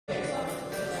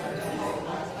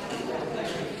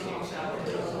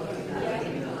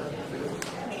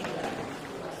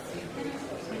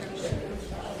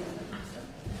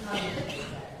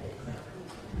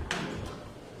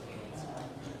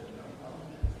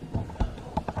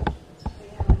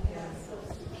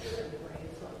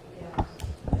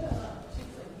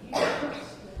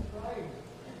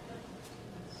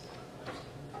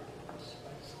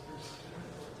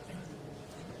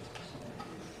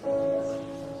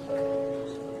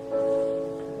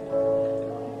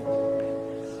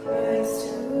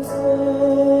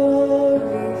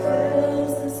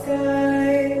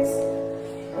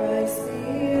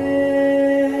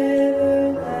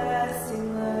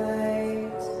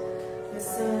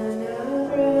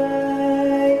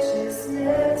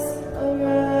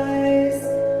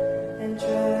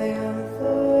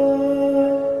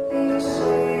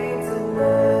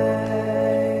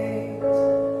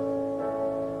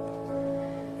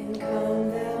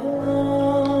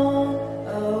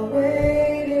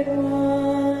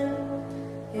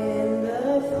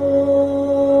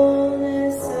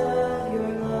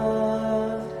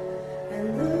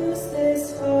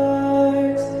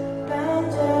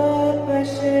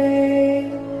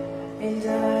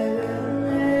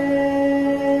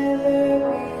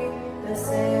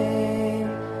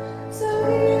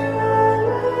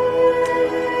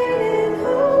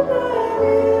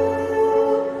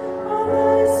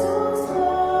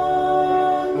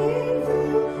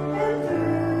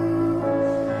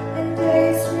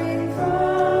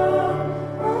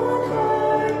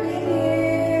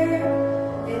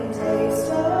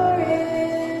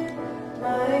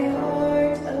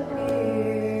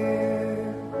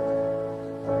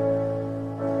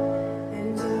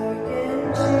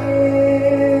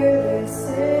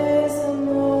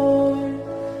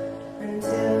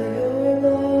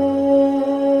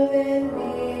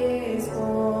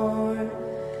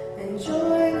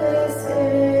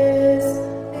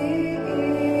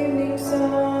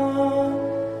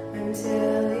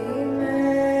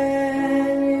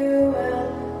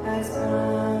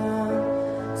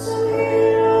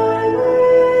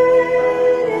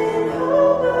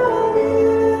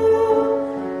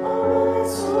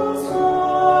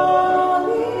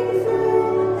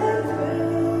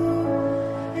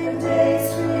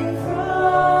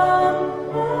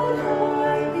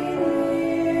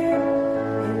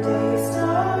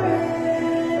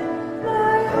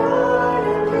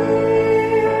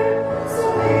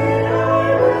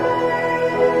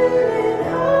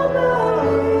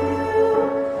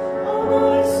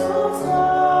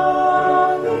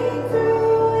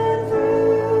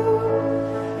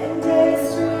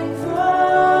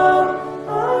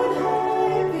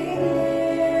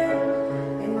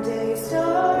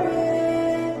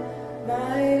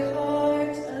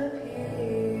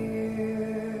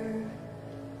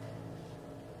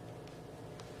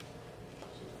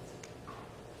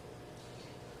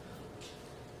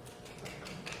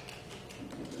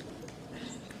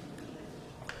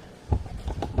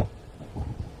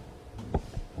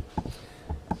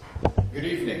Good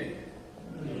evening.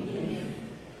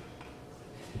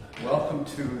 Welcome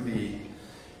to the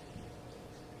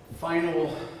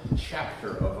final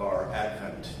chapter of our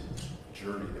Advent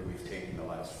journey that we've taken the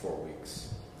last 4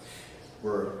 weeks.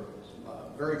 We're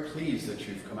very pleased that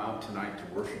you've come out tonight to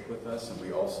worship with us, and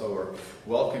we also are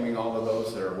welcoming all of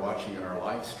those that are watching in our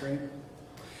live stream.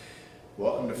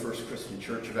 Welcome to First Christian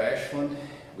Church of Ashland.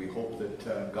 We hope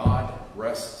that God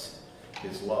rests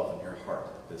His love in your heart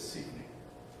this evening.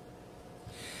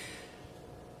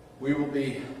 We will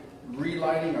be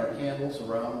relighting our candles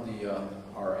around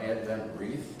our Advent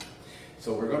wreath.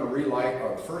 So we're going to relight,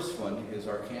 our first one is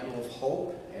our candle of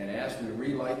hope. And as we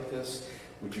relight this,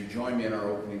 would you join me in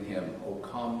our opening hymn, O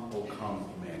come,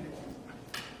 Emmanuel.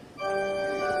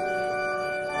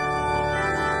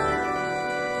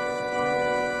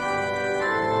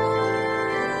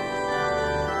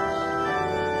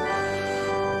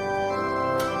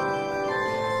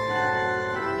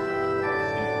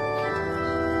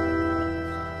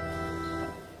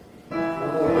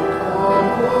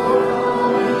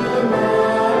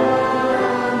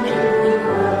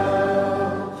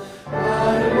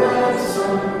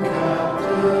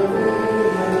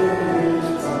 Captivated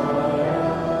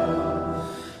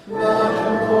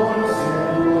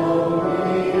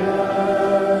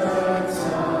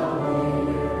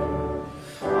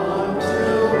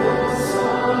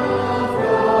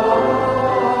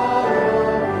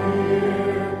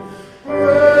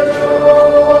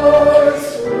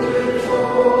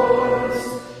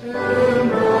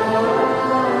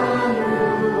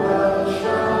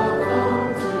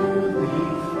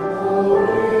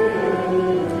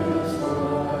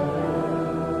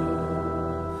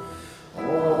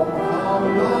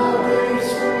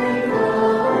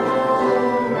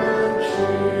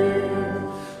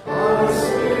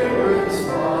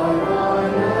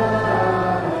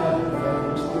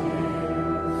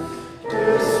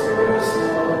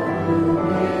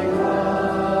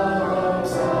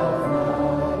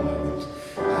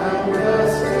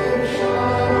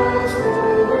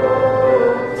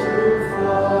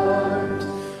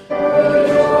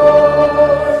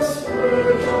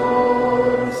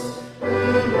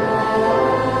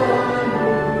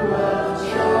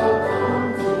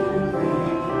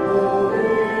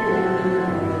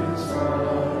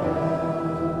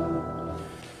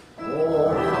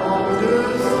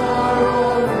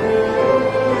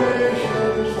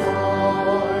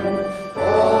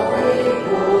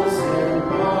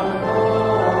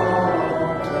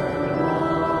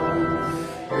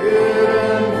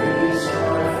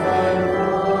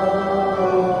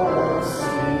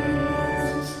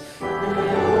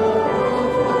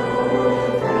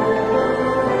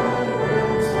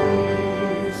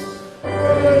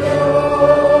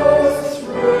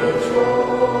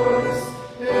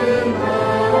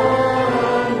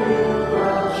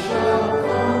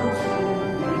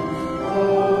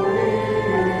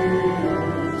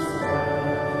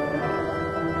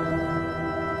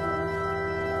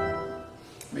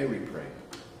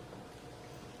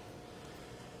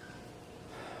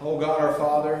Oh God, our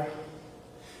Father,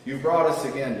 you've brought us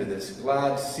again to this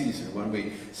glad season when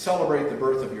we celebrate the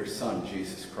birth of your Son,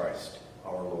 Jesus Christ,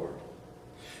 our Lord.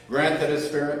 Grant that his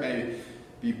Spirit may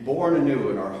be born anew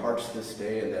in our hearts this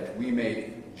day, and that we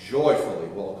may joyfully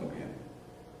welcome him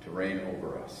to reign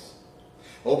over us.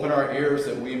 Open our ears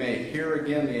that we may hear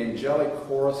again the angelic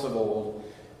chorus of old,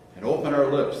 and open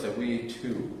our lips that we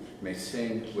too may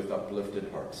sing with uplifted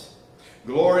hearts.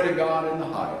 Glory to God in the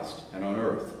highest, and on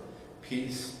earth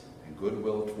peace and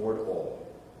goodwill toward all.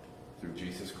 Through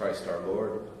Jesus Christ our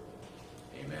Lord.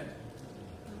 Amen.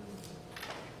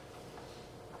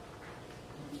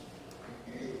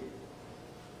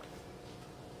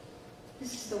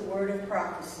 This is the word of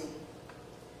prophecy.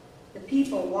 The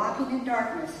people walking in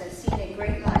darkness have seen a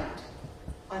great light.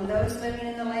 On those living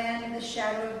in the land of the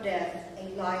shadow of death, a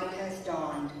light has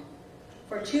dawned.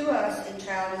 For to us a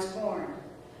child is born.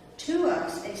 To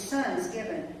us a son is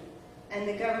given, and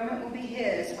the government will be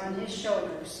his on his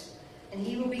shoulders. And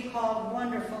he will be called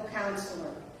Wonderful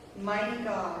Counselor, Mighty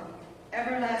God,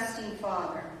 Everlasting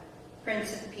Father,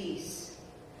 Prince of Peace.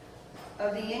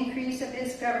 Of the increase of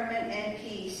his government and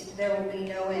peace there will be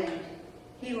no end.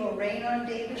 He will reign on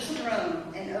David's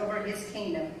throne and over his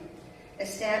kingdom,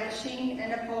 establishing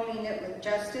and upholding it with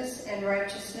justice and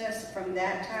righteousness from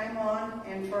that time on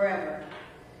and forever.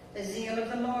 The zeal of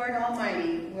the Lord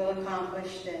Almighty will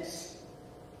accomplish this.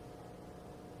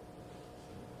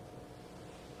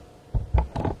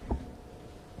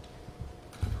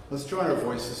 Let's join our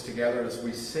voices together as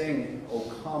we sing, O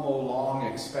come, O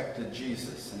long-expected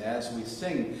Jesus. And as we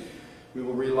sing, we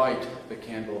will relight the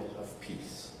candle of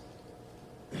peace.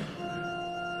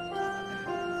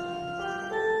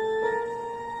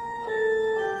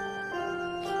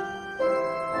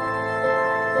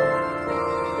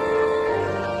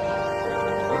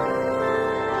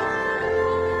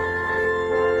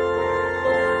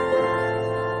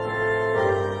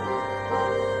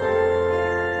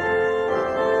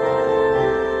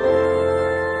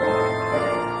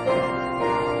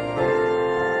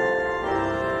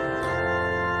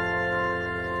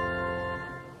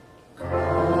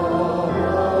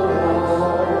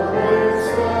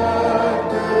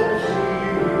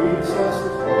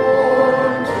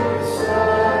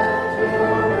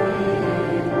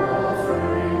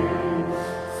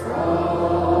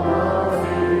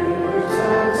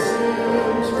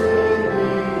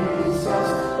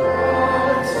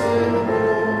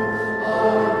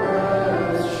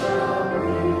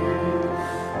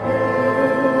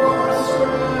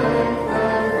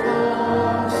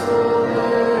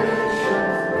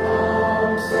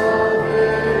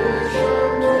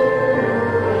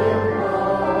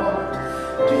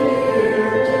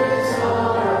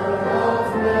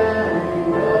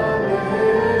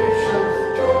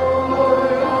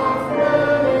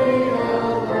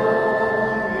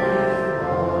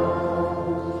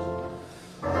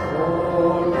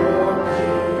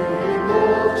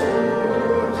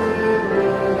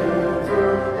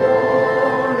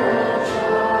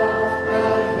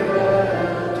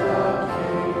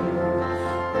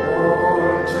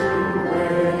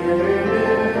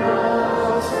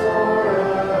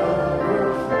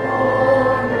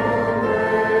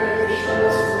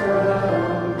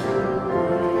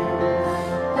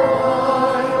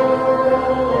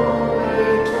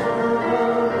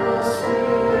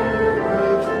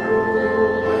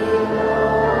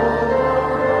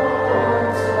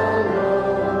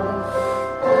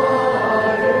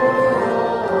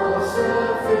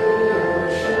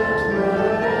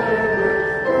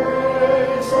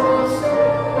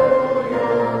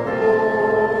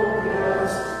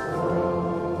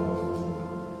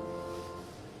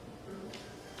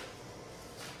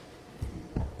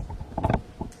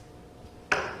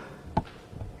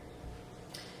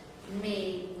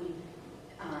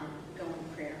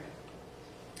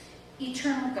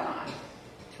 Eternal God,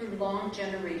 through long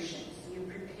generations, you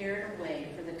prepared a way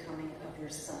for the coming of your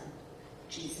Son,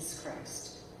 Jesus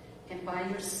Christ. And by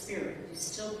your Spirit, you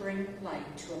still bring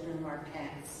light to illumine our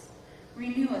paths.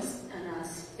 Renew us in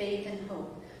us faith and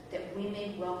hope that we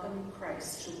may welcome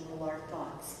Christ to rule our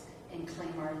thoughts and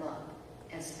claim our love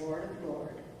as Lord of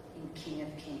Lords and King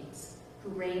of Kings, who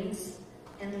reigns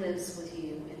and lives with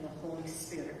you in the Holy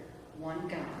Spirit, one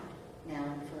God, now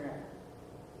and forever.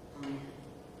 Amen.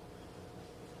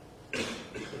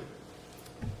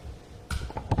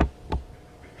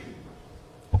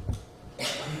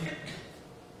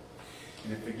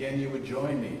 And if again you would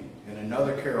join me in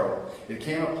another carol, It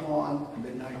Came Upon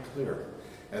Midnight Clear,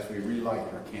 as we relight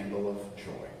our candle of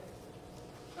joy.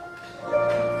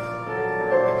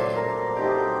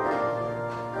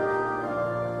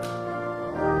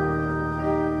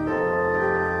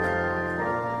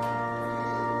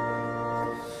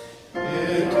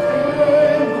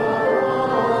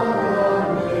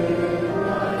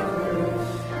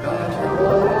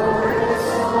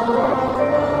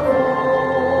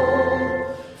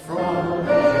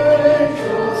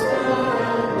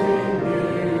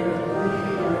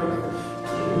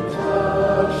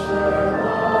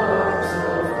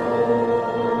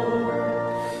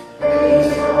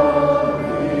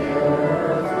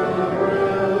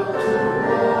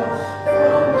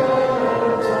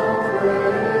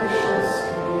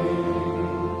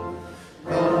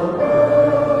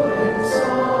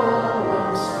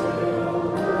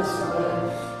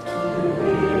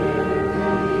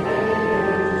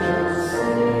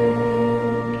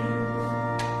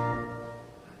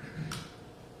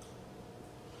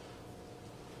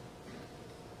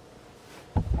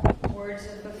 words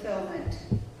of fulfillment.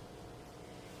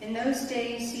 In those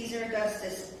days, Caesar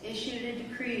Augustus issued a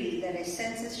decree that a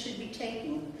census should be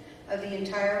taken of the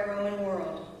entire Roman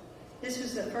world. This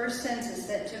was the first census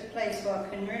that took place while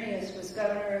Quirinius was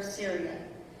governor of Syria,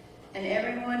 and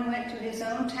everyone went to his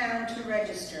own town to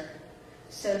register.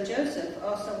 So Joseph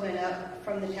also went up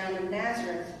from the town of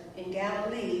Nazareth in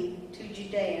Galilee to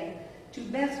Judea, to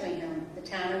Bethlehem, the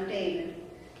town of David,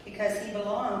 because he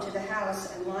belonged to the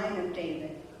house and line of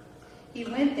David. He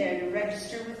went there to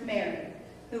register with Mary,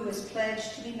 who was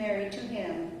pledged to be married to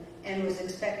him and was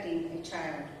expecting a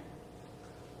child.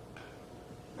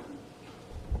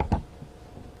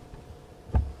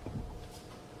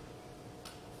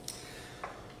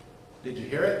 Did you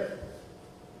hear it?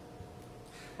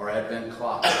 Our Advent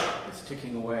clock is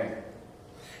ticking away,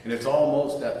 and it's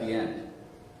almost at the end.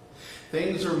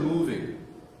 Things are moving.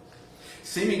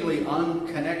 Seemingly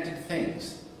unconnected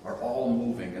things are all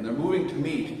moving, and they're moving to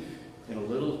meet in a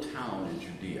little town in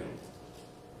Judea.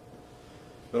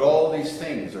 But all these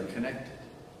things are connected.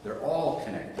 They're all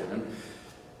connected,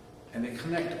 and they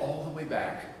connect all the way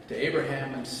back to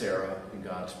Abraham and Sarah and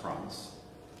God's promise.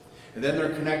 And then they're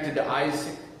connected to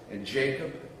Isaac and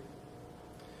Jacob.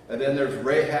 And then there's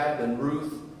Rahab and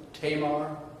Ruth,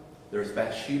 Tamar. There's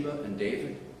Bathsheba and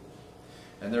David.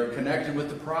 And they're connected with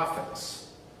the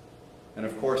prophets. And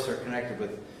of course, they're connected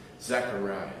with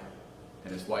Zechariah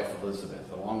and his wife Elizabeth,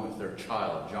 along with their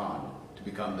child John, to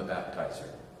become the baptizer.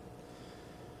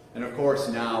 And of course,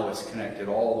 now it's connected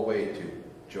all the way to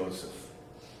Joseph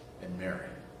and Mary.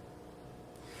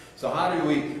 So how do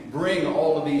we bring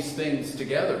all of these things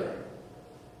together?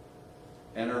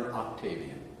 Enter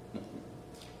Octavian.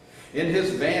 In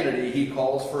his vanity, he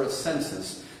calls for a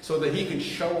census so that he can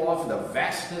show off the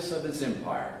vastness of his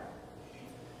empire.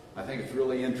 I think it's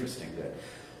really interesting that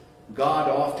God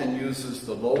often uses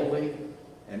the lowly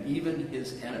and even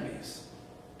his enemies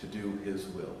to do his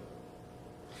will.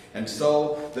 And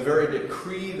so the very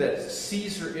decree that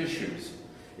Caesar issues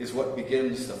is what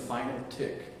begins the final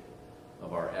tick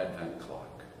of our Advent clock.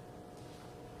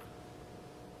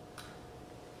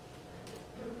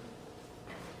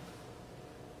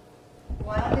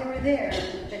 While they were there,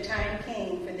 the time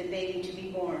came for the baby to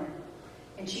be born,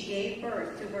 and she gave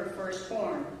birth to her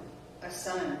firstborn, a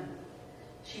son.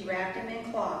 She wrapped him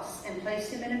in cloths and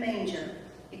placed him in a manger,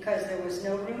 because there was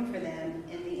no room for them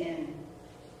in the inn.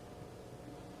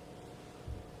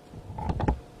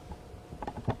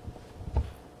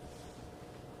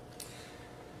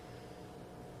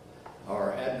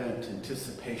 Our Advent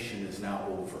anticipation is now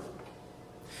over.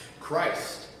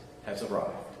 Christ has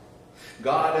arrived.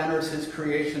 God enters his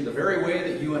creation the very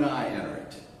way that you and I enter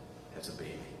it, as a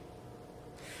baby.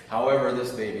 However,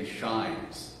 this baby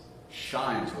shines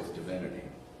with divinity.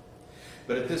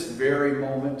 But at this very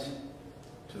moment,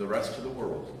 to the rest of the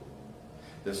world,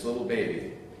 this little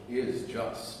baby is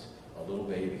just a little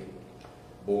baby,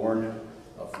 born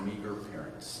of meager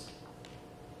parents.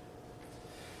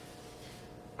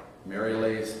 Mary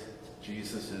lays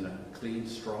Jesus in a clean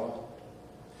straw.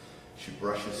 She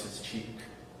brushes his cheek.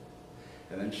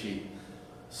 And then she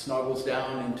snuggles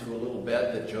down into a little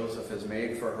bed that Joseph has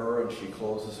made for her, and she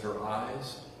closes her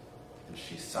eyes, and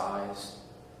she sighs,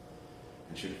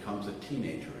 and she becomes a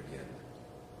teenager again,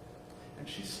 and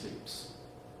she sleeps.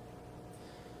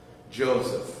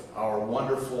 Joseph, our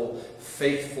wonderful,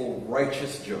 faithful,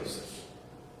 righteous Joseph,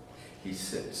 he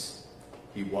sits,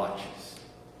 he watches,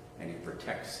 and he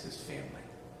protects his family.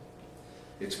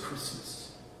 It's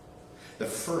Christmas, the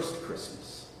first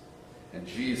Christmas, and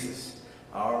Jesus,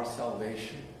 our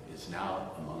salvation, is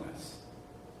now among us.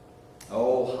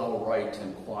 Oh, how right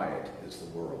and quiet is the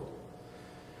world.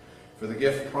 For the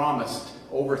gift promised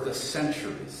over the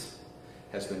centuries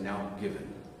has been now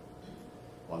given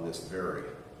on this very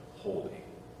holy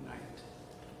night.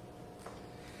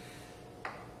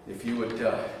 If you would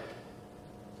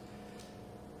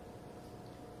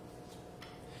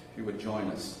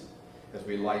join us as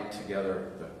we light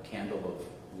together the candle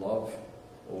of love,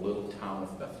 O little town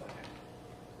of Bethlehem.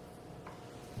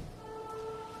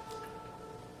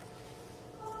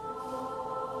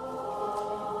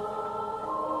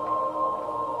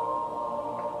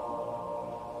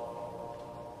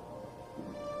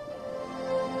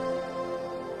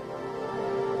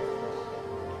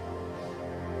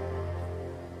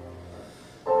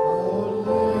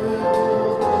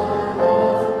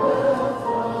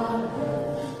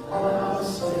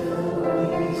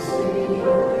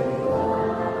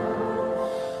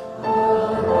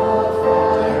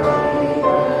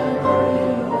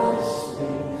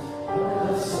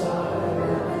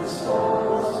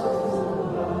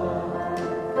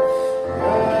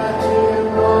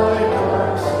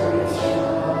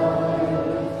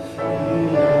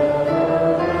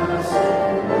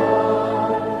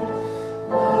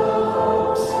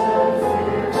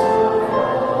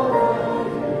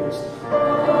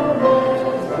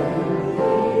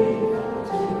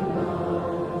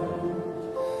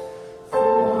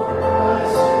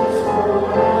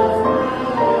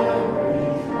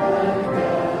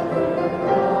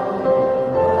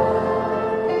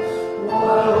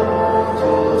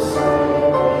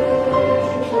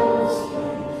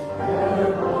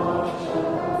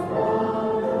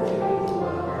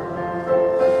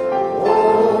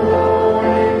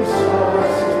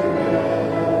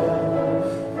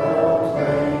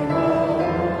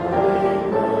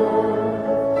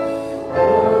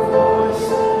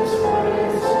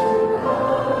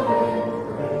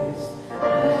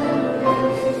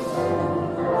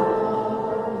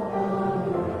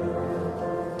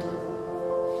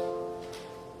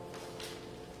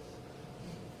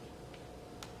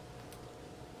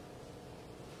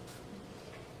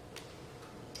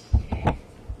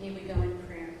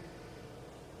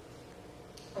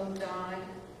 O God,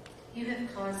 you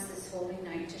have caused this holy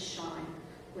night to shine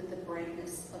with the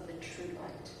brightness of the true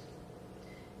light.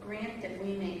 Grant that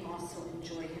we may also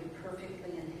enjoy him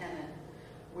perfectly in heaven,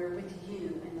 where with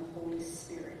you and the Holy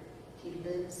Spirit he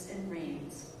lives and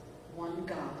reigns, one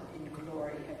God in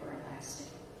glory everlasting.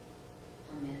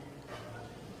 Amen.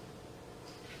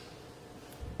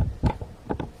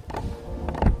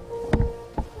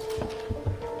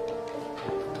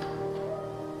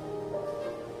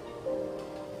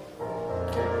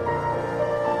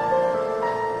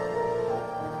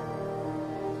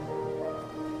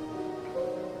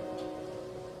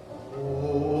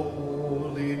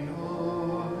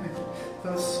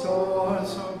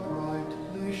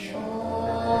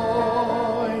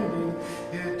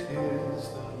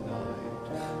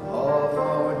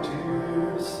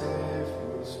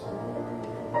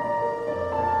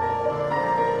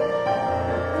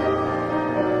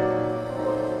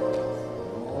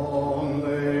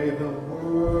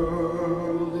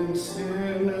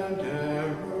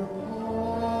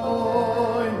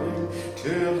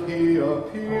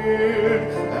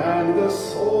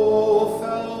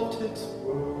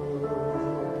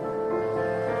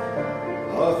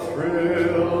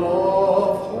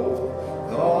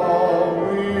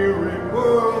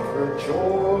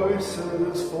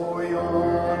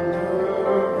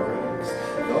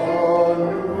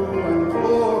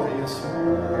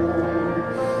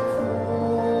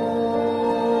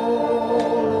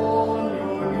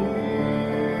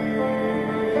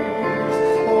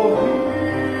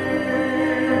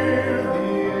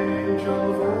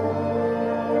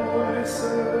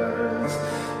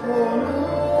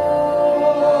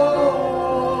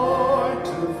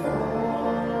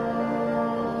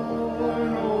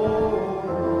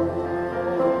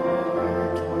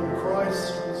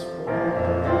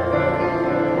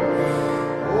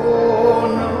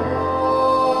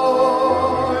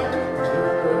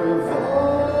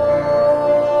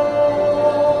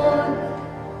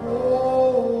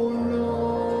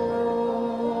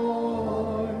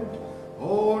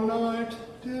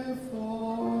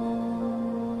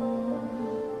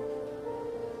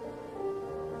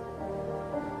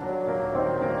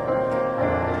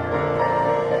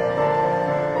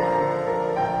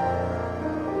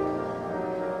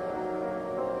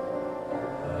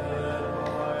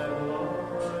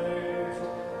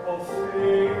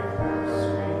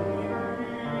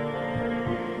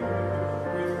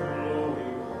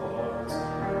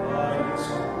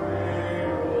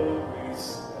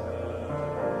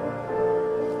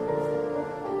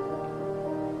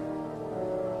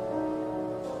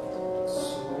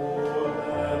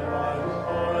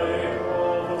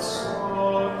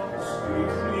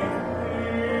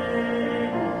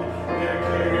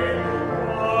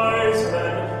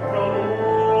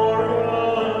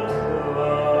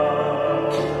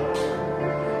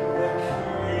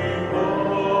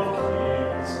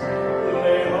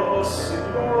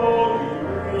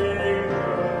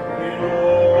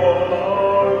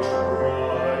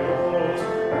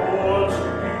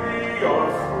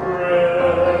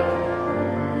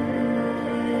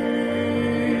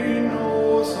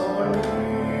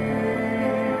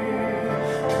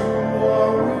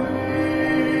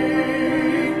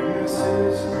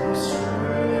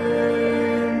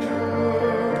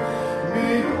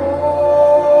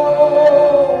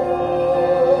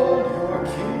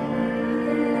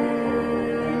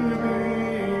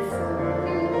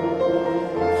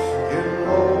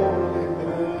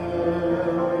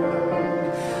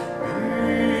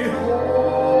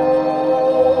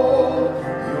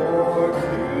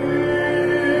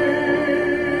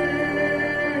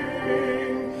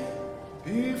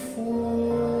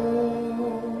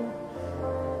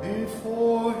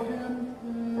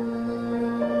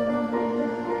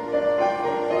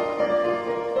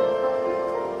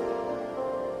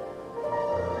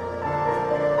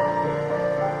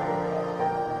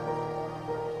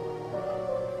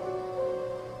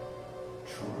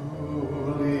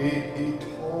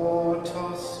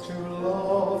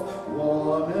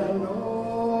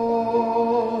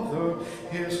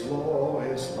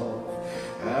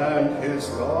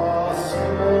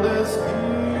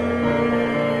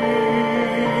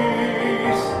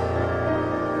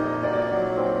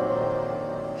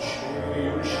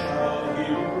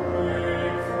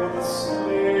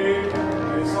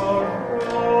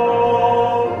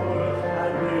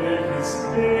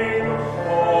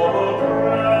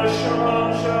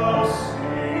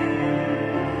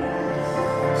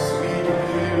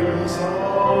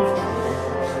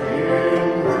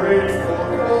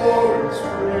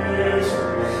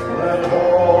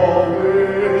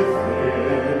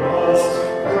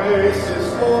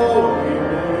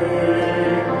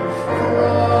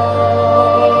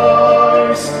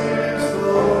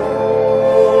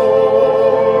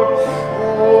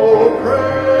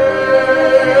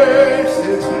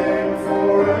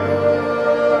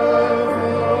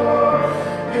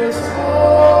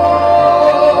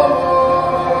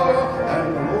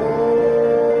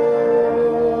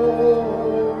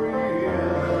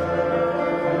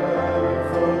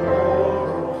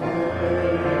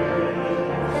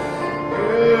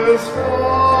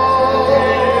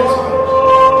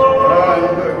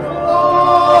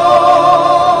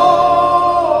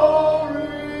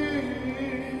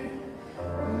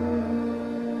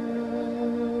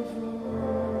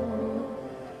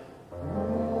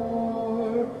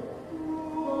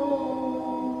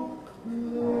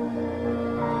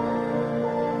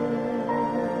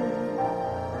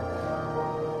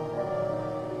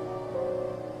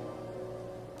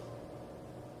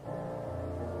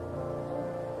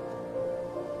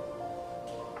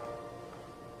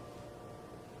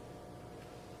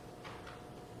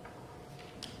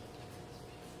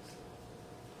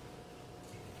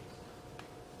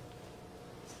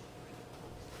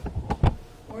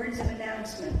 words of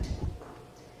announcement.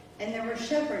 And there were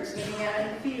shepherds living out in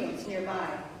the fields nearby,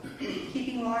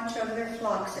 keeping watch over their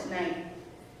flocks at night.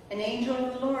 An angel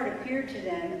of the Lord appeared to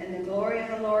them, and the glory of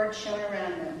the Lord shone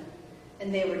around them,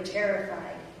 and they were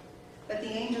terrified. But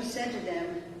the angel said to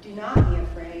them, "Do not be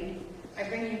afraid. I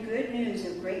bring you good news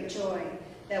of great joy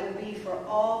that will be for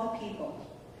all the people.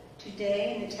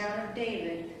 Today in the town of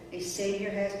David, a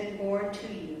Savior has been born to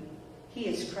you. He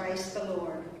is Christ the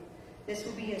Lord. This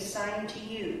will be a sign to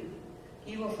you.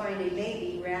 You will find a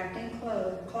baby wrapped in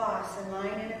cloths and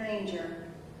lying in a manger."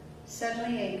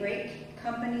 Suddenly a great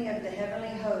company of the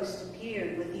heavenly host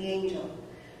appeared with the angel,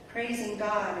 praising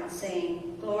God and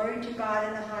saying, "Glory to God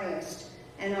in the highest,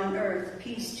 and on earth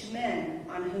peace to men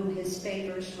on whom his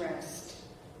favors rest."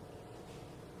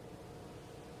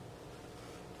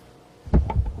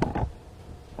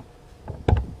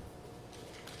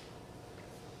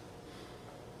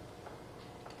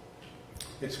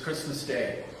 It's Christmas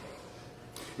Day.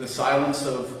 The silence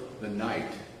of the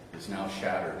night is now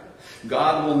shattered.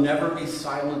 God will never be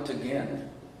silent again.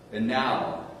 And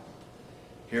now,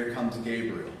 here comes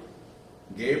Gabriel.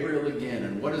 Gabriel again.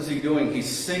 And what is he doing? He's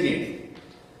singing.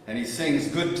 And he sings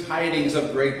good tidings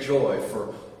of great joy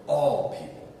for all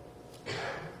people.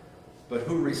 But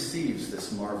who receives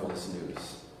this marvelous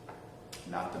news?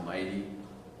 Not the mighty,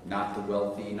 not the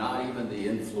wealthy, not even the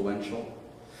influential,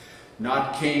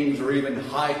 not kings or even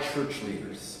high church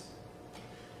leaders.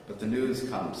 But the news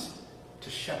comes to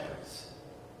shepherds,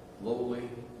 lowly,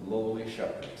 lowly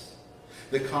shepherds,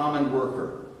 the common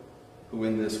worker who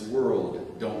in this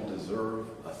world don't deserve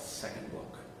a second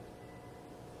look.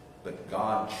 But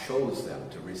God chose them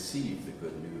to receive the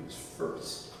good news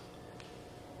first.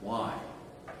 Why?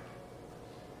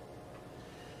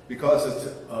 Because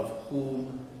of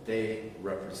whom they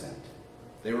represent.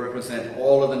 They represent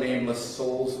all of the nameless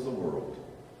souls of the world,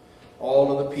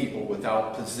 all of the people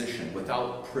without position,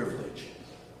 without privilege.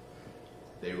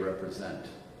 They represent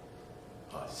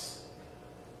us.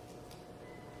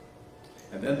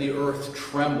 And then the earth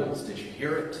trembles. Did you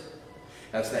hear it?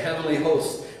 As the heavenly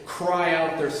hosts cry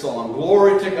out their song,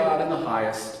 "Glory to God in the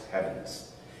highest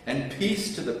heavens, and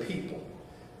peace to the people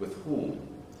with whom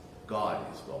God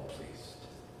is well pleased."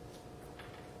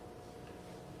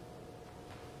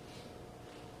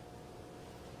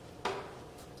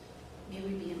 May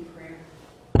we be in prayer.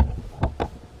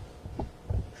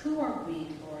 Who are we,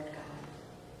 Lord God,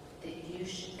 that you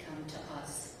should come to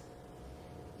us?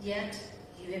 Yet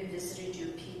you have visited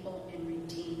your people and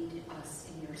redeemed us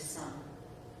in your Son.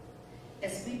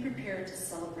 As we prepare to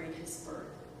celebrate his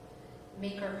birth,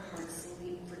 make our hearts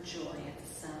leap for joy at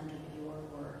the sound of your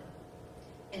word,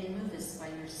 and move us by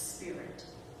your Spirit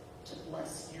to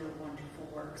bless your wonderful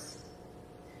works.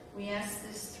 We ask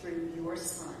this through your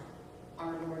Son,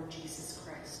 our Lord Jesus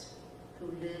Christ,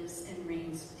 who lives and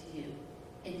reigns with you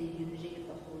in the unity of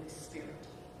the Holy Spirit,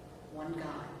 one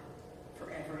God,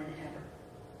 forever and ever.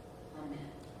 Amen.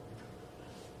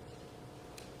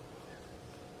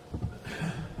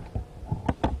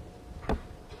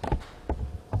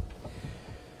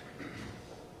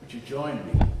 Would you join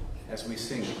me as we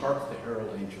sing "Hark the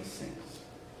Herald Angels Sings"?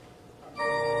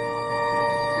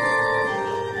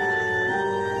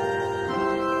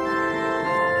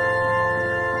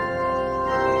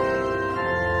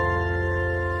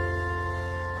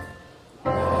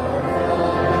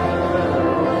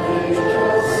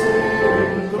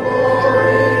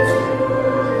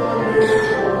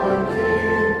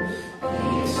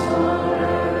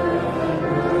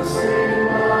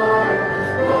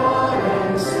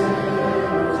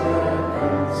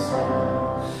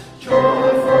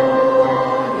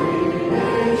 Joyful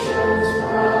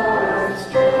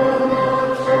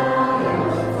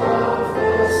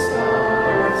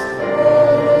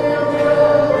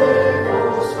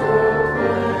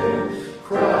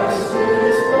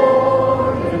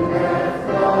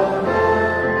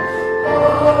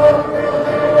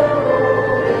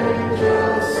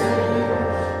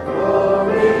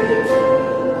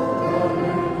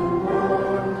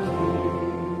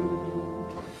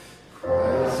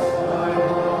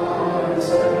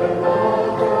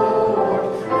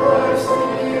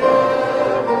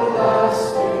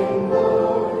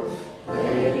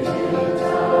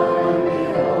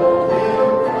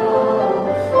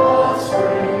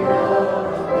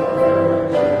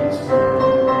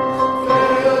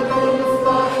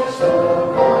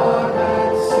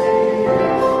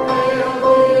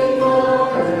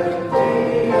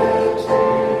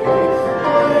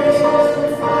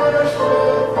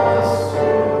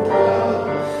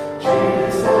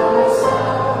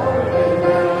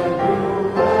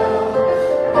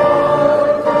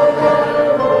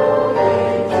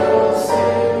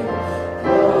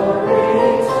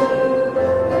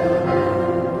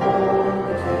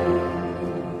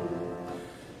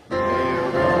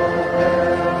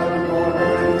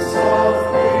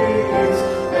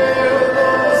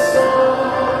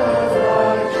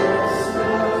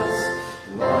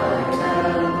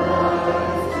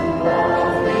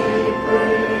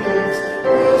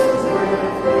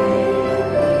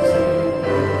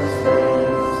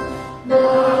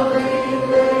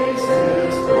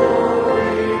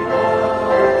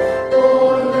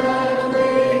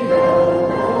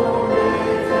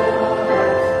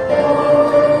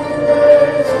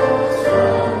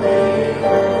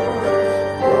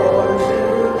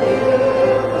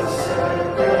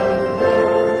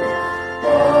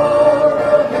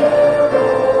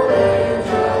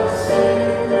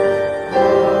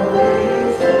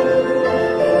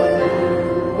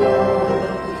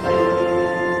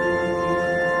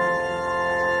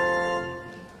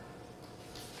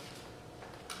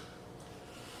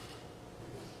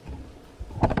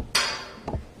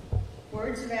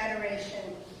of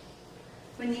adoration.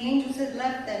 When the angels had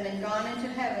left them and gone into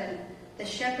heaven, the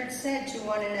shepherds said to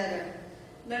one another,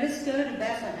 "Let us go to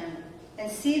Bethlehem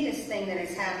and see this thing that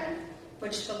has happened,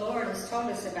 which the Lord has told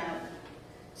us about."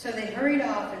 So they hurried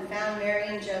off and found Mary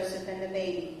and Joseph and the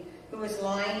baby, who was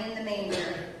lying in the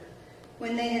manger.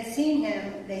 When they had seen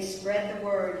him, they spread the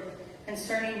word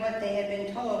concerning what they had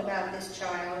been told about this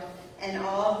child, and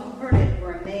all who heard it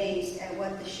were amazed at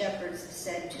what the shepherds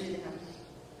said to them.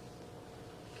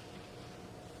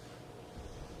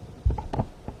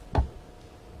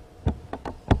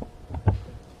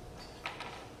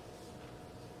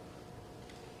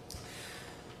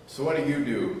 So what do you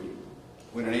do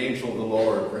when an angel of the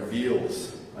Lord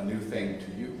reveals a new thing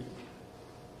to you?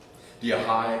 Do you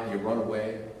hide? Do you run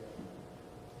away?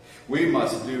 We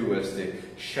must do as the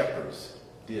shepherds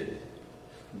did.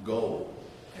 Go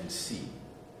and see.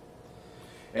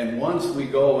 And once we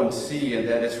go and see and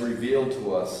that is revealed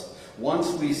to us,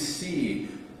 once we see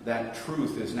that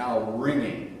truth is now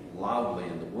ringing loudly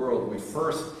in the world, we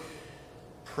first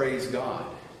praise God,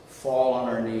 fall on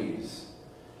our knees.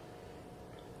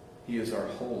 He is our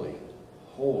holy,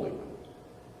 holy one.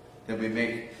 Then we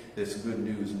make this good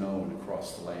news known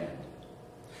across the land.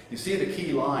 You see, the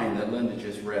key line that Linda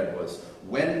just read was,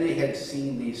 when they had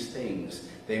seen these things,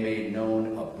 they made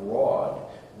known abroad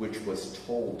which was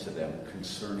told to them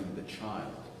concerning the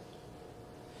child.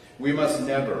 We must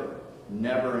never,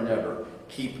 never, never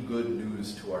keep good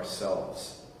news to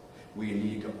ourselves. We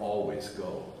need to always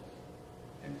go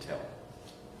and tell.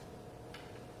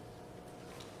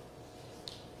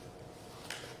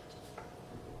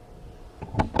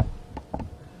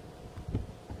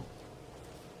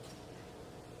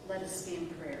 Let us be in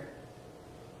prayer.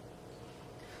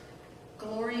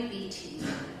 Glory be to you,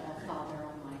 our Father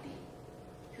Almighty,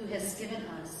 who has given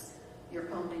us your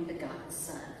only begotten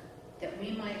Son, that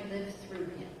we might live through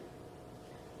him.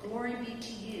 Glory be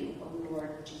to you, O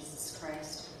Lord Jesus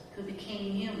Christ, who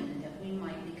became human that we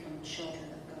might become children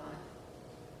of God.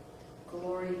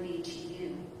 Glory be to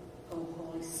you, O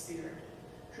Holy Spirit,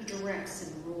 who directs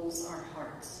and rules our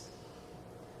hearts.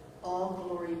 All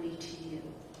glory be to you,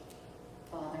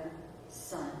 Father,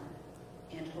 Son,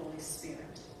 and Holy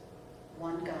Spirit,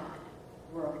 one God,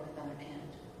 world without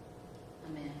end.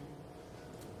 Amen.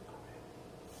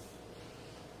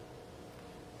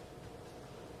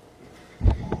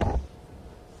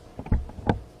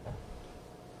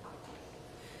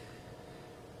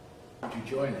 Would you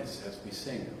join us as we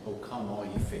sing, "O Come All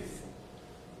Ye Faithful"?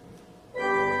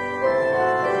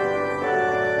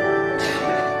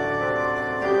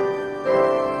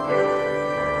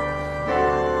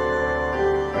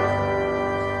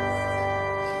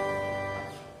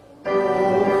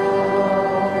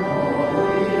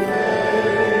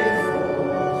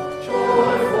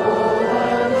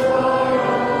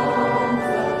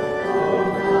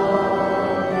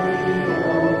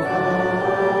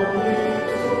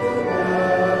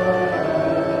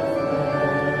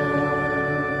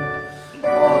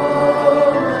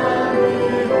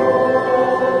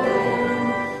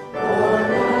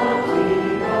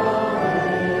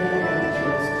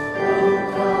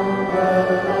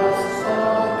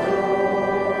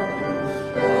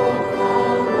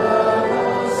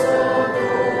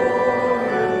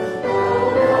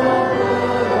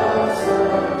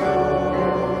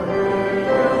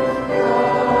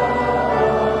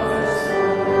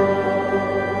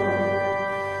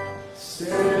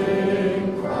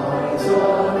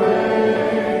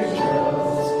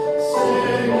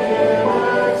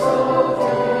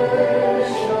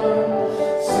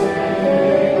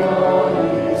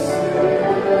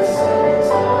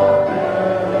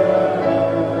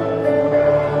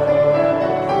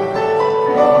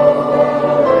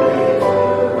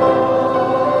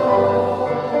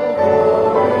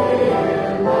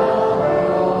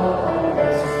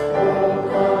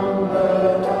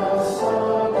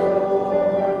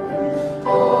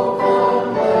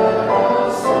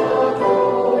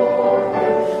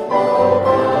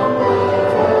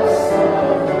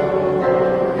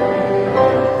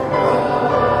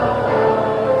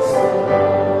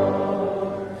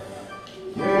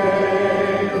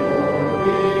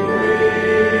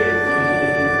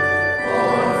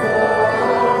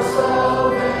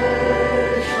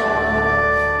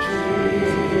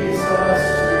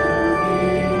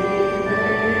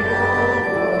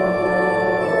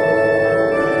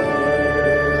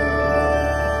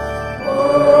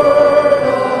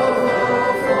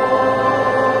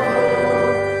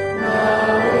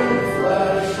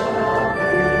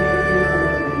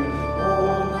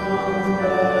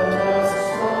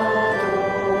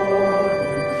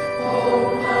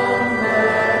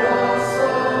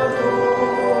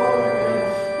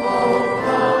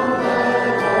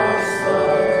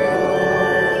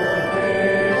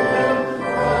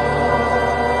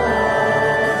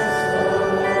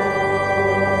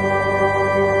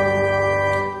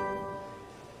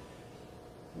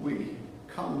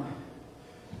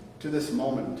 to this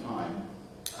moment in time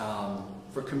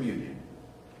for communion.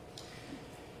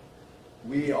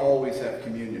 We always have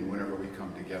communion whenever we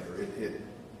come together. It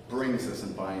brings us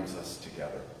and binds us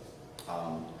together.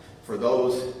 For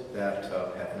those that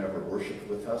have never worshiped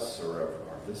with us or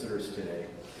are visitors today,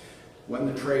 when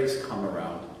the trays come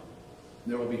around,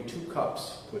 there will be 2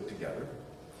 cups put together.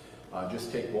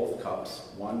 Just take both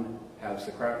cups. One has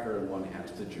the cracker and one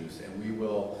has the juice, and we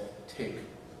will take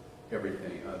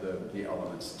everything, the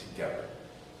elements together.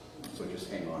 So just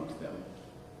hang on to them.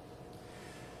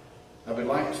 I would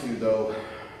like to, though,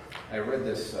 I read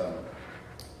this a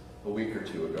week or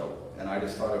 2 ago, and I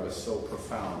just thought it was so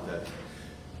profound that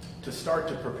to start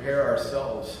to prepare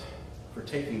ourselves for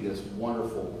taking this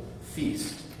wonderful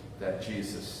feast that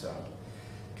Jesus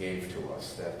gave to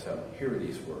us, that hear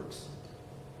these words.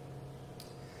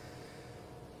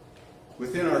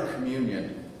 Within our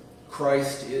communion,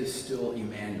 Christ is still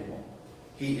Emmanuel.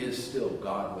 He is still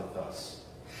God with us.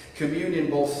 Communion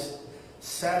both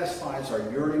satisfies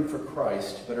our yearning for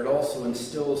Christ, but it also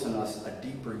instills in us a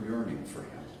deeper yearning for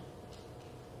him.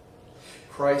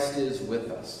 Christ is with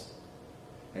us,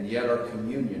 and yet our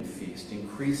communion feast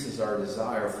increases our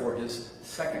desire for his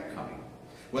second coming,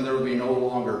 when there will be no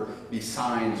longer be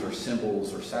signs or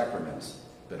symbols or sacraments,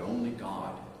 but only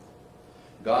God.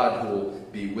 God who will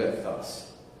be with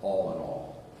us, all in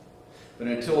all. But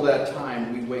until that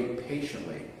time, we wait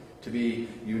patiently to be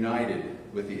united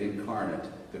with the incarnate,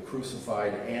 the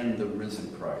crucified, and the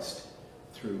risen Christ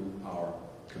through our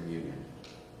communion.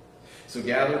 So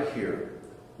gathered here,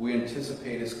 we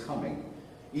anticipate his coming,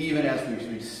 even as we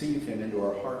receive him into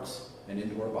our hearts and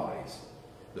into our bodies,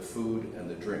 the food and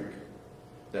the drink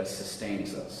that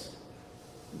sustains us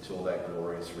until that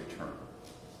glorious return.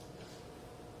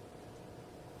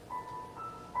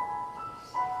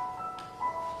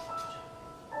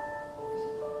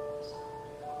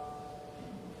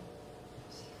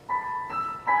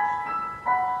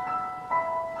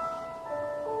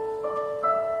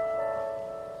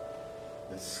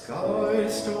 The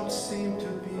skies don't seem to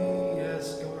be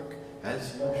as dark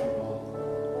as usual.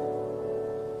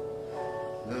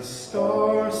 The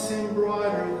stars seem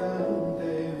brighter than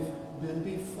they've been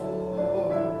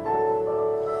before.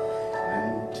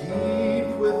 And deep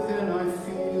within I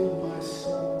feel my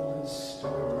soul is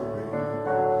stirring,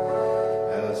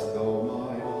 as though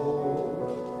my hope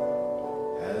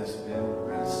has been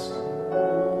restored.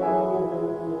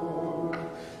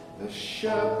 The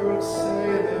shepherds say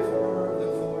they've heard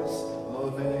the voice of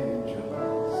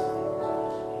angels,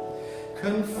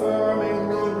 confirming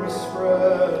rumors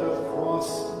spread across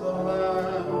the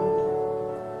land,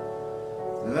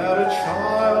 that a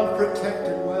child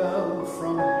protected well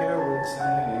from Herod's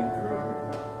anger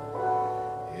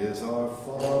is our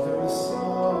Father's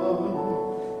Son,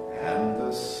 and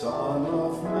the Son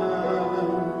of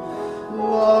Man.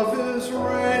 Love is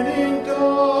raining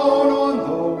down on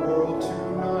the world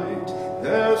tonight.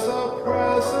 There's a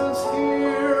presence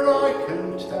here, I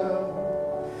can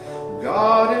tell.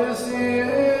 God is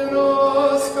in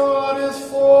us, God is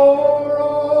for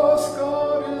us,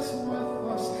 God is with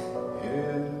us,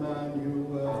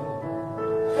 Emmanuel.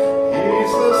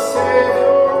 He's the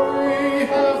Savior we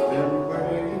have been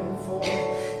waiting for.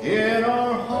 In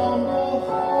our humble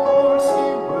hearts he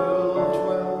will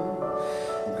dwell.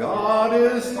 God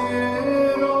is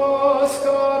in us,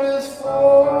 God is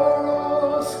for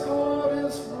us, God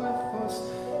is with us,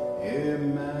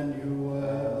 Emmanuel.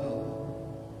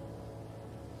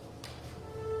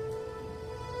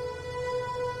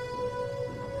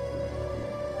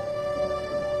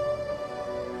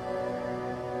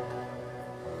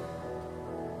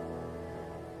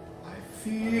 I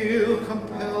feel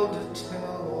compelled to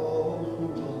tell all who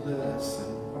will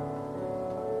listen.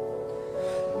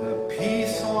 The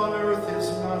peace on earth is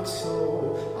not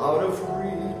so out of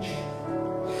reach,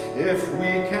 if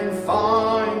we can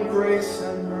find grace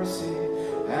and mercy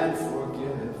and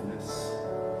forgiveness.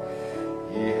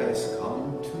 He has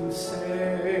come to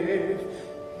save,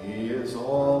 he is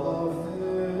all of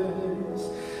this.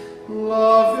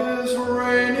 Love is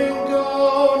raining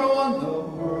down on the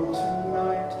world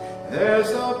tonight. There's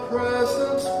a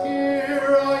presence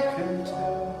here, I can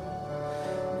tell.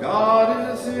 God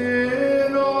is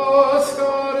in us,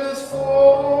 God is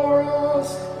for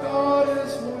us, God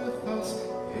is with us,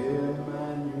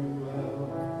 Emmanuel.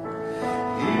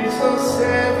 He's the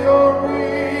Savior we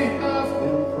have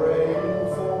been praying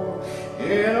for.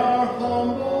 In our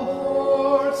humble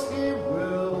hearts he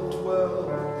will dwell.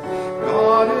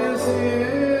 God is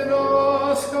in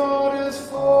us, God is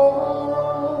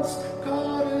for us,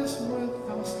 God is with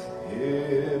us,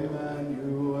 Emmanuel.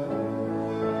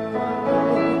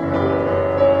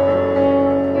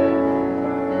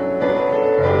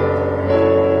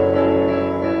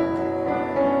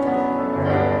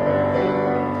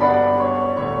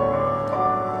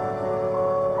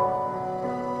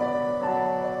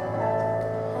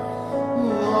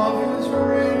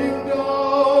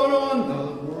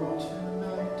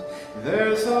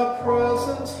 There's a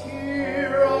presence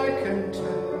here, I can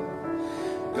tell.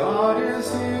 God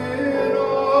is in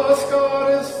us,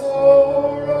 God is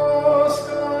for us,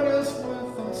 God is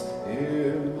with us,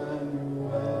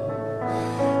 Emmanuel.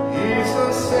 He's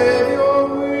the Savior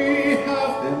we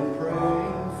have been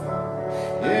praying for.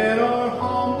 In our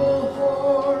humble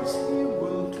hearts He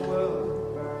will dwell.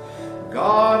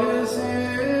 God is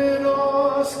in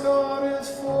us, God is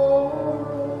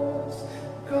for us,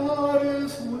 God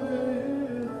is with us.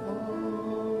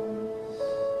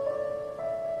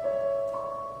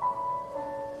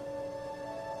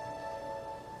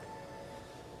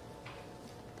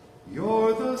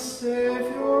 You're the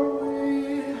Savior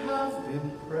we have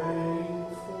been praying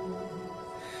for.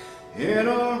 In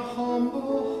our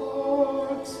humble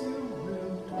hearts You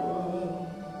will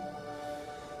dwell.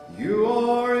 You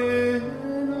are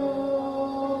in us.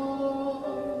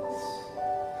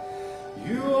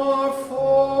 You are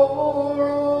for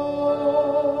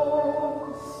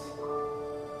us.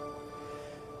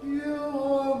 You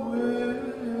are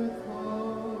with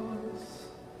us.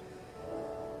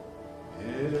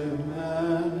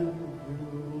 Emmanuel.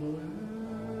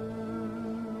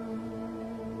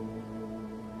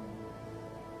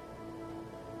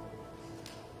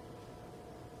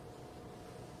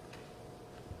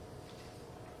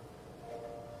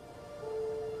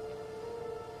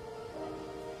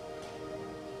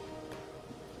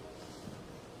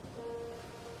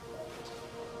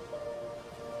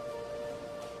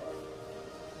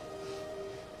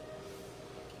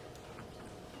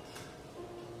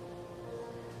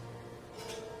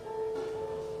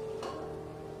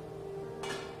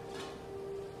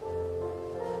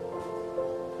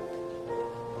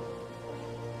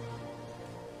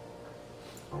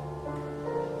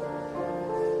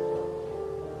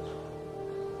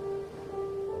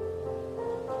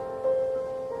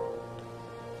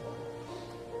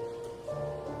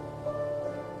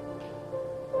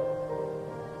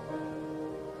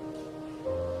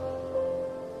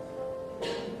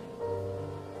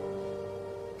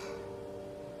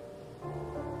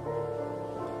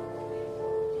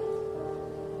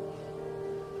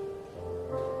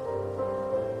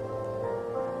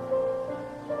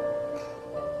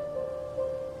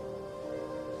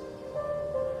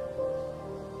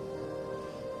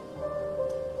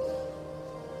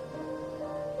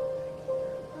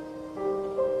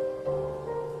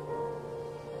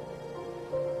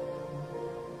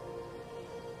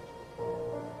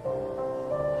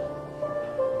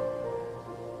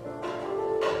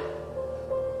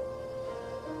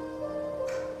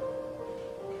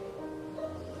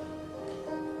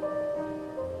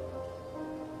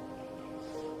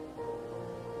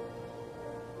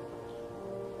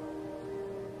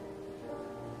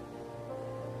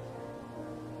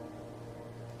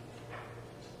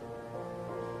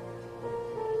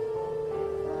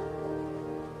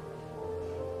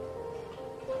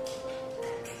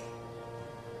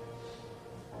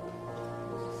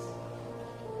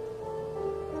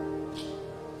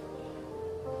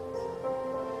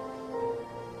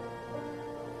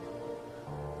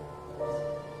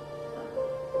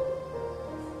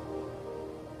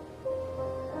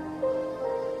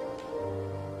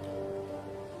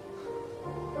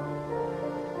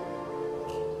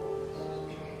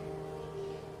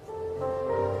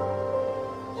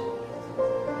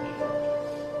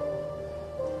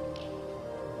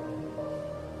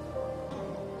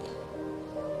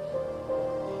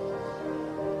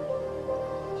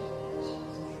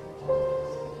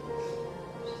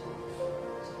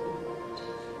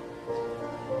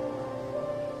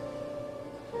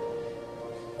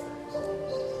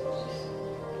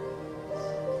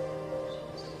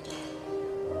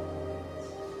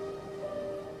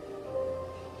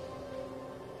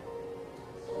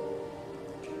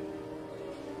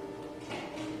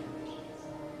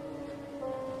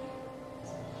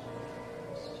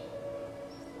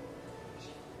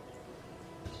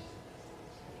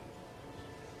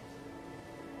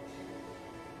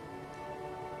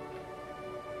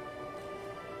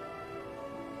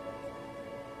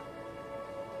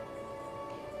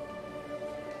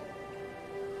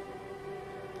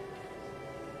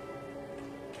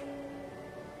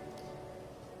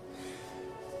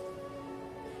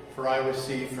 For I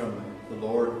received from the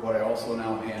Lord what I also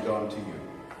now hand on to you.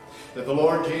 That the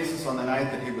Lord Jesus, on the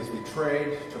night that he was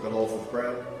betrayed, took a loaf of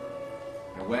bread,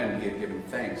 and when he had given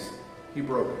thanks, he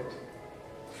broke it.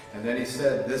 And then he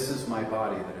said, "This is my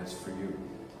body that is for you.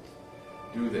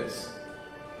 Do this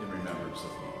in remembrance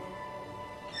of me."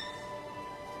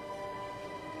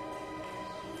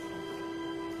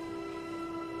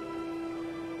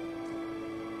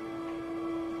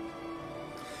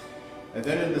 And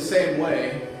then in the same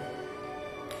way,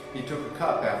 he took a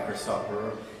cup after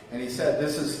supper, and he said,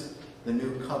 "This is the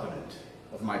new covenant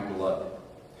of my blood.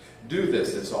 Do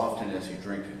this as often as you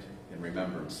drink it in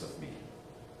remembrance of me."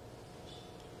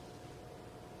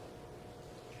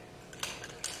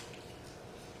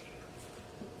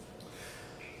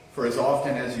 For as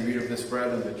often as you eat of this bread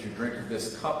and that you drink of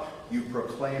this cup, you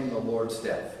proclaim the Lord's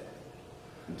death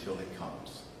until he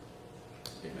comes.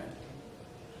 Amen.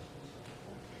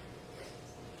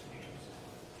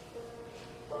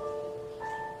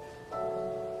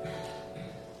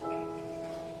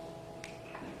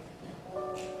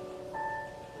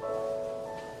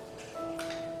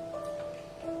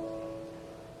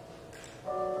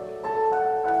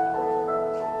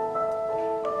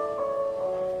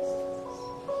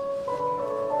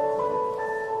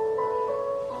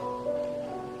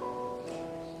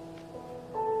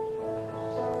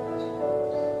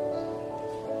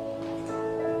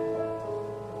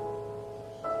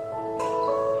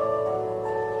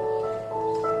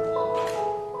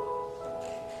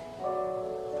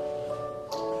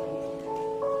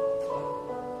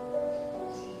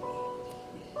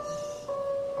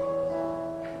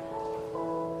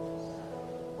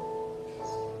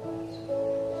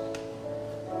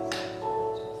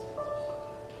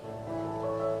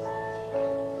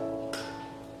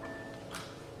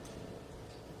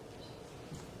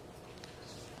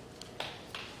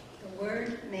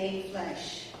 Made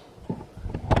flesh.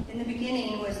 In the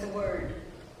beginning was the Word,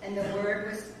 and the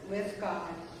Word was with God,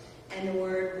 and the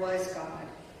Word was God.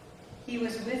 He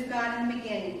was with God in the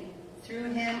beginning.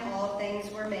 Through him all things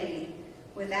were made.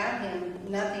 Without him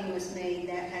nothing was made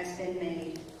that has been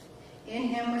made. In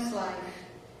him was life,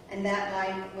 and that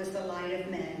light was the light of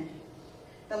men.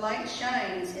 The light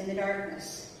shines in the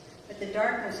darkness, but the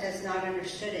darkness has not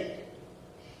understood it.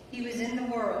 He was in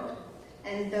the world,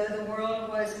 and though the world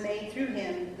was made through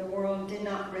him, the world did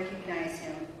not recognize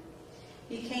him.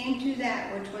 He came to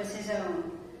that which was his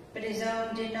own, but his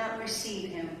own did not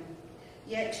receive him.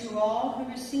 Yet to all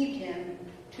who received him,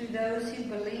 to those who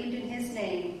believed in his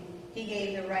name, he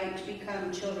gave the right to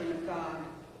become children of God.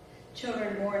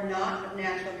 Children born not of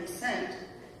natural descent,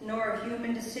 nor of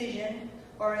human decision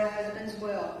or a husband's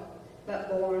will, but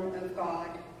born of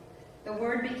God. The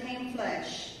Word became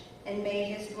flesh and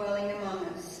made his dwelling among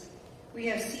us. We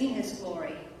have seen his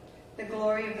glory, the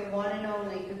glory of the one and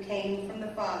only who came from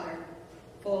the Father,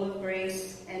 full of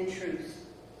grace and truth.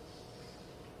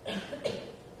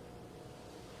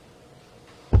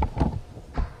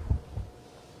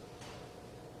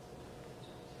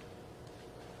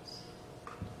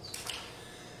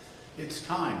 It's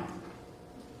time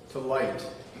to light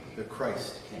the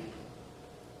Christ King.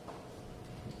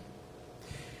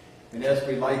 And as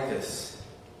we light this,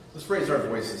 let's raise our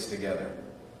voices together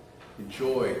in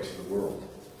joy to the world.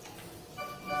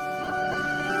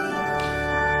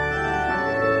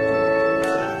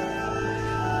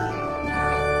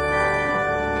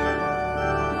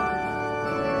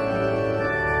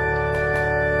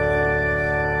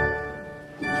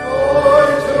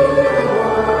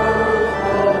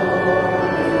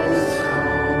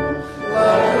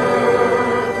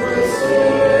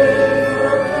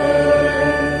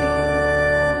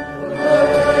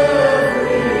 Let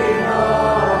every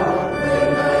heart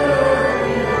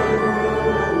prepare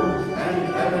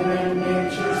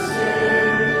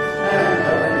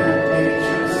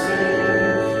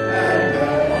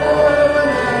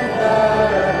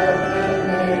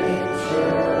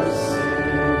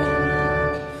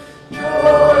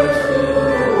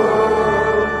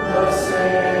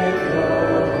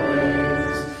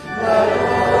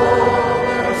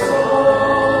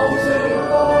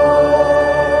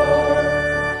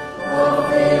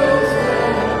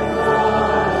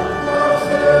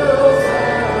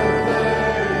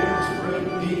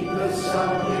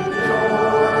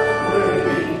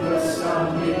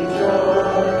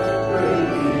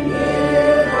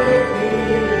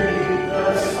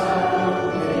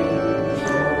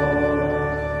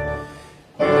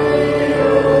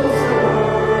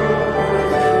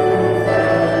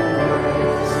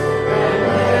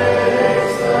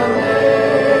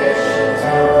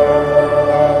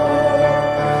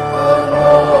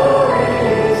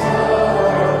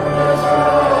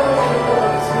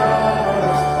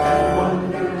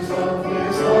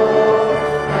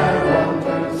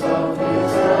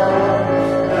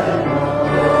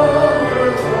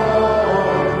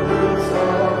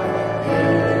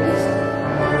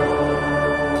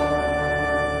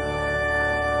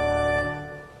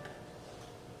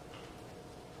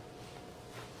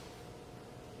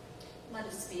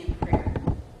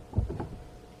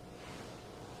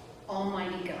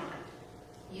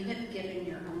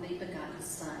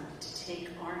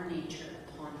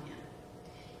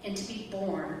and to be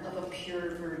born of a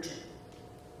pure virgin.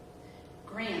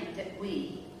 Grant that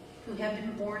we, who have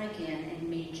been born again and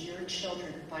made your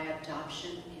children by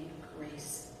adoption and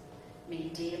grace, may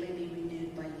daily be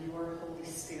renewed by your Holy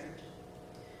Spirit.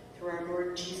 Through our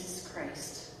Lord Jesus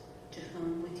Christ, to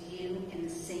whom with you in the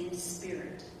same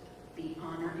Spirit be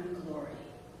honor and glory,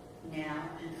 now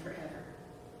and forever.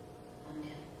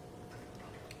 Amen.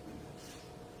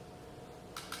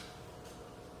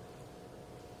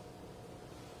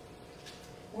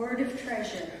 Word of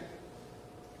treasure.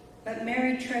 But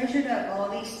Mary treasured up all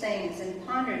these things and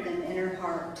pondered them in her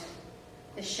heart.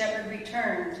 The shepherd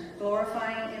returned,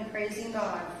 glorifying and praising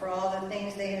God for all the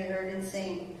things they had heard and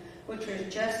seen, which was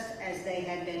just as they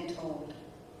had been told.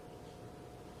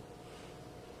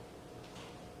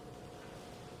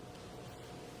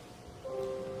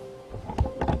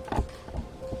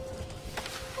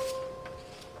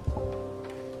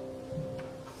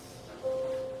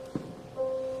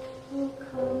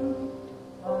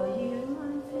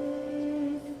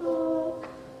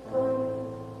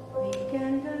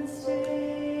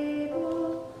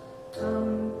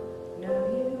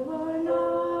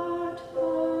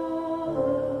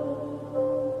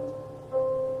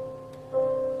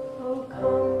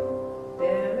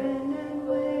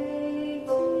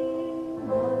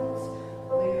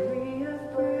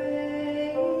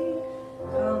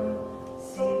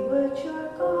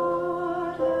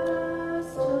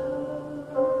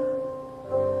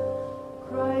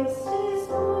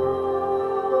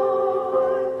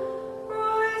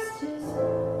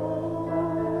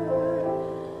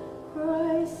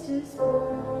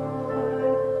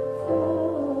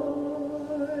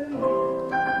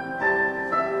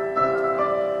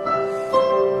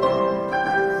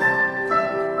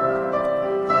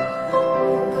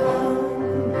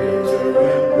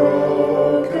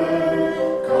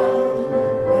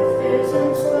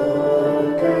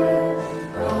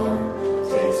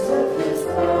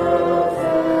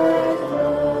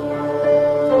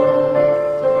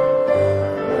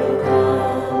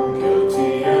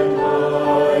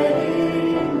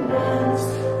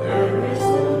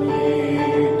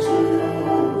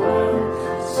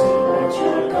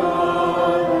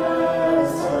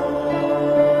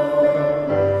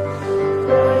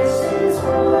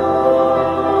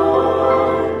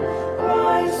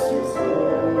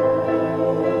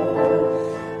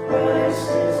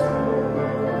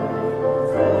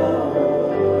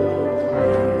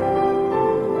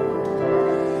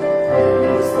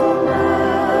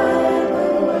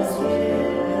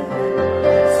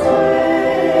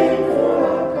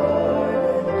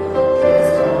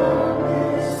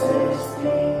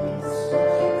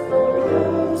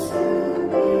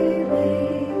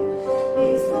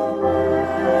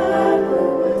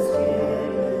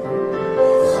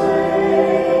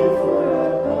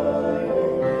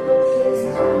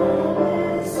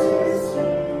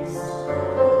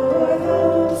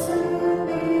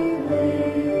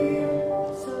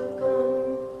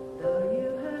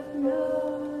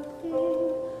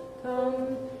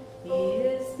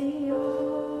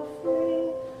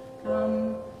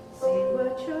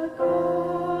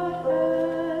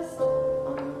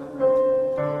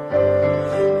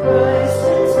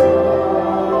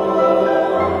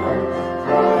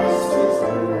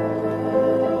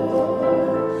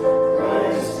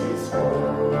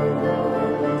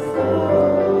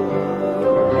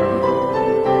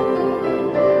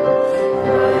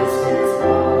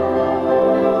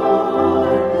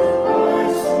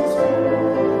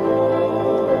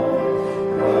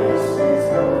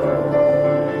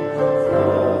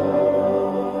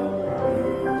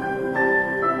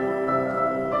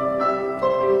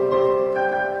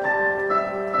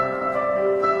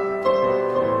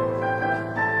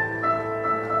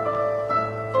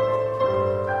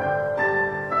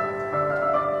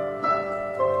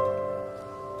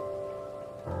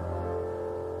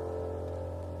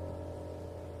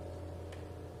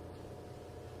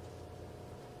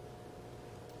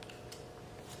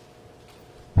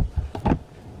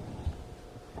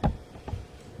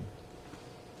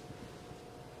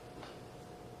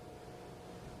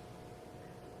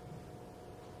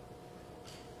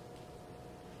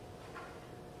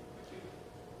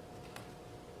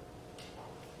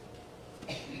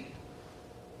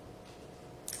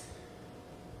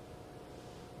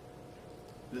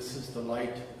 This is the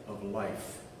light of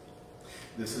life.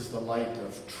 This is the light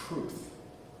of truth.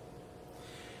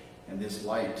 And this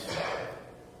light,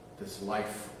 this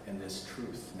life, and this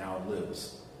truth now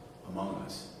lives among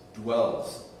us,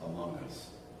 dwells among us.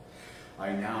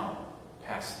 I now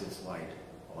pass this light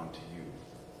on to you.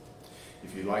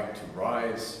 If you'd like to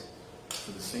rise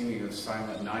for the singing of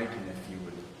Silent Night, and if you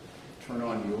would turn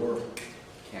on your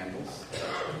candles.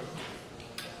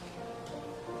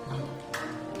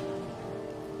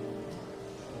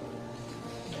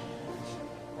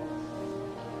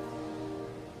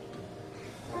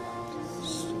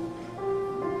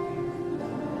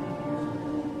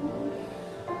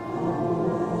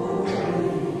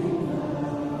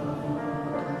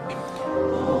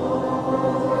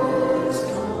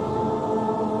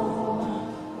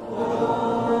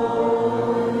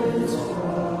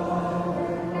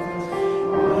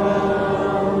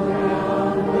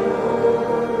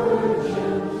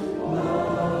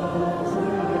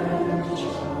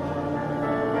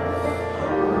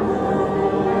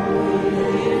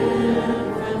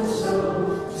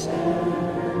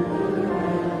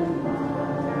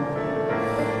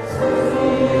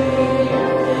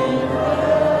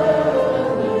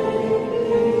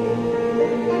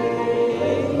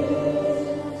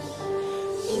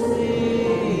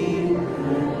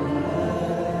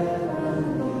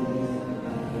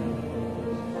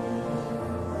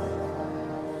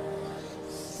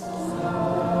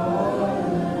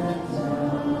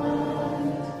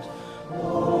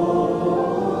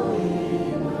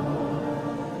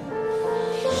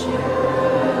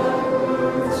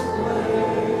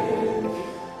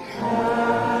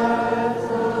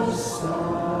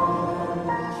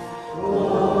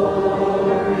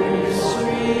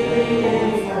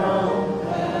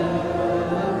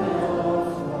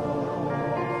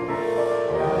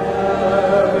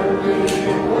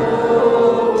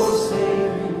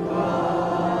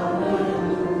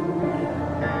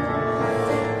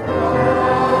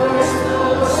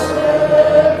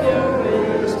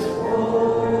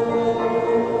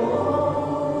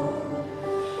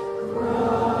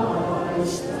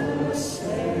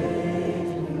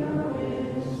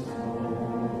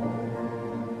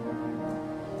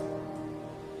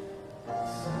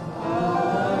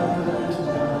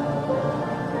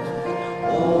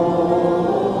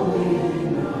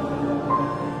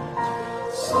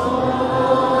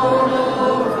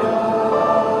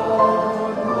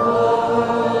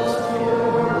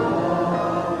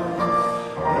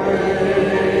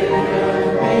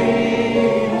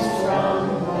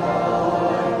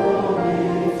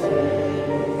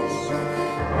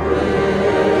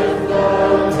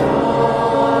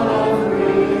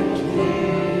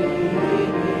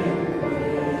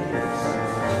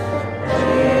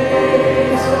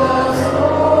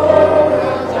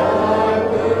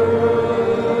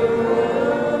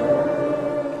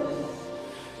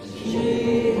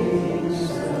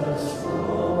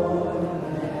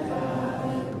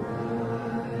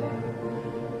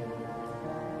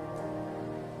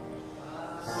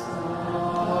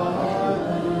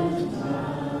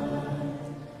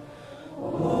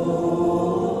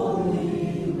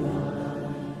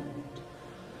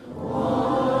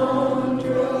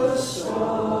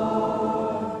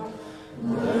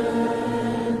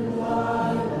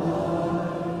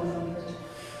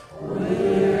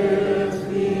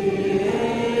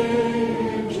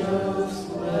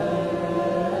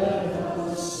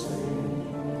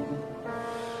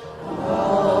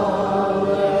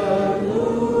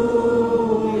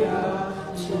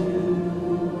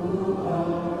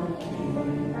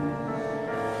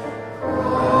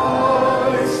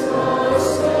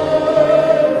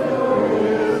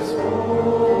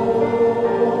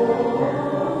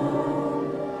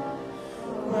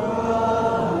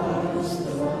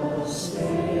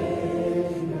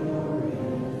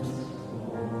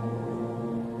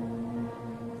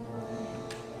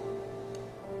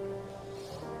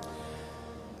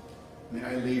 May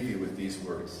I leave you with these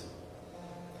words.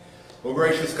 O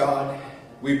gracious God,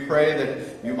 we pray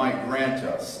that you might grant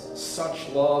us such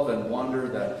love and wonder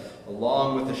that,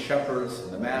 along with the shepherds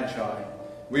and the magi,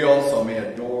 we also may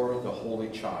adore the Holy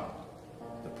Child,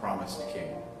 the promised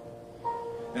King.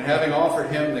 And having offered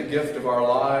him the gift of our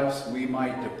lives, we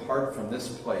might depart from this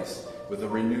place with a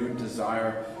renewed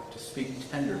desire to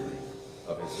speak tenderly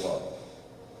of his love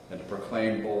and to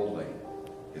proclaim boldly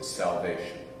his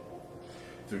salvation.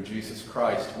 Through Jesus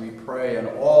Christ we pray, and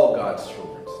all God's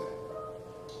children say,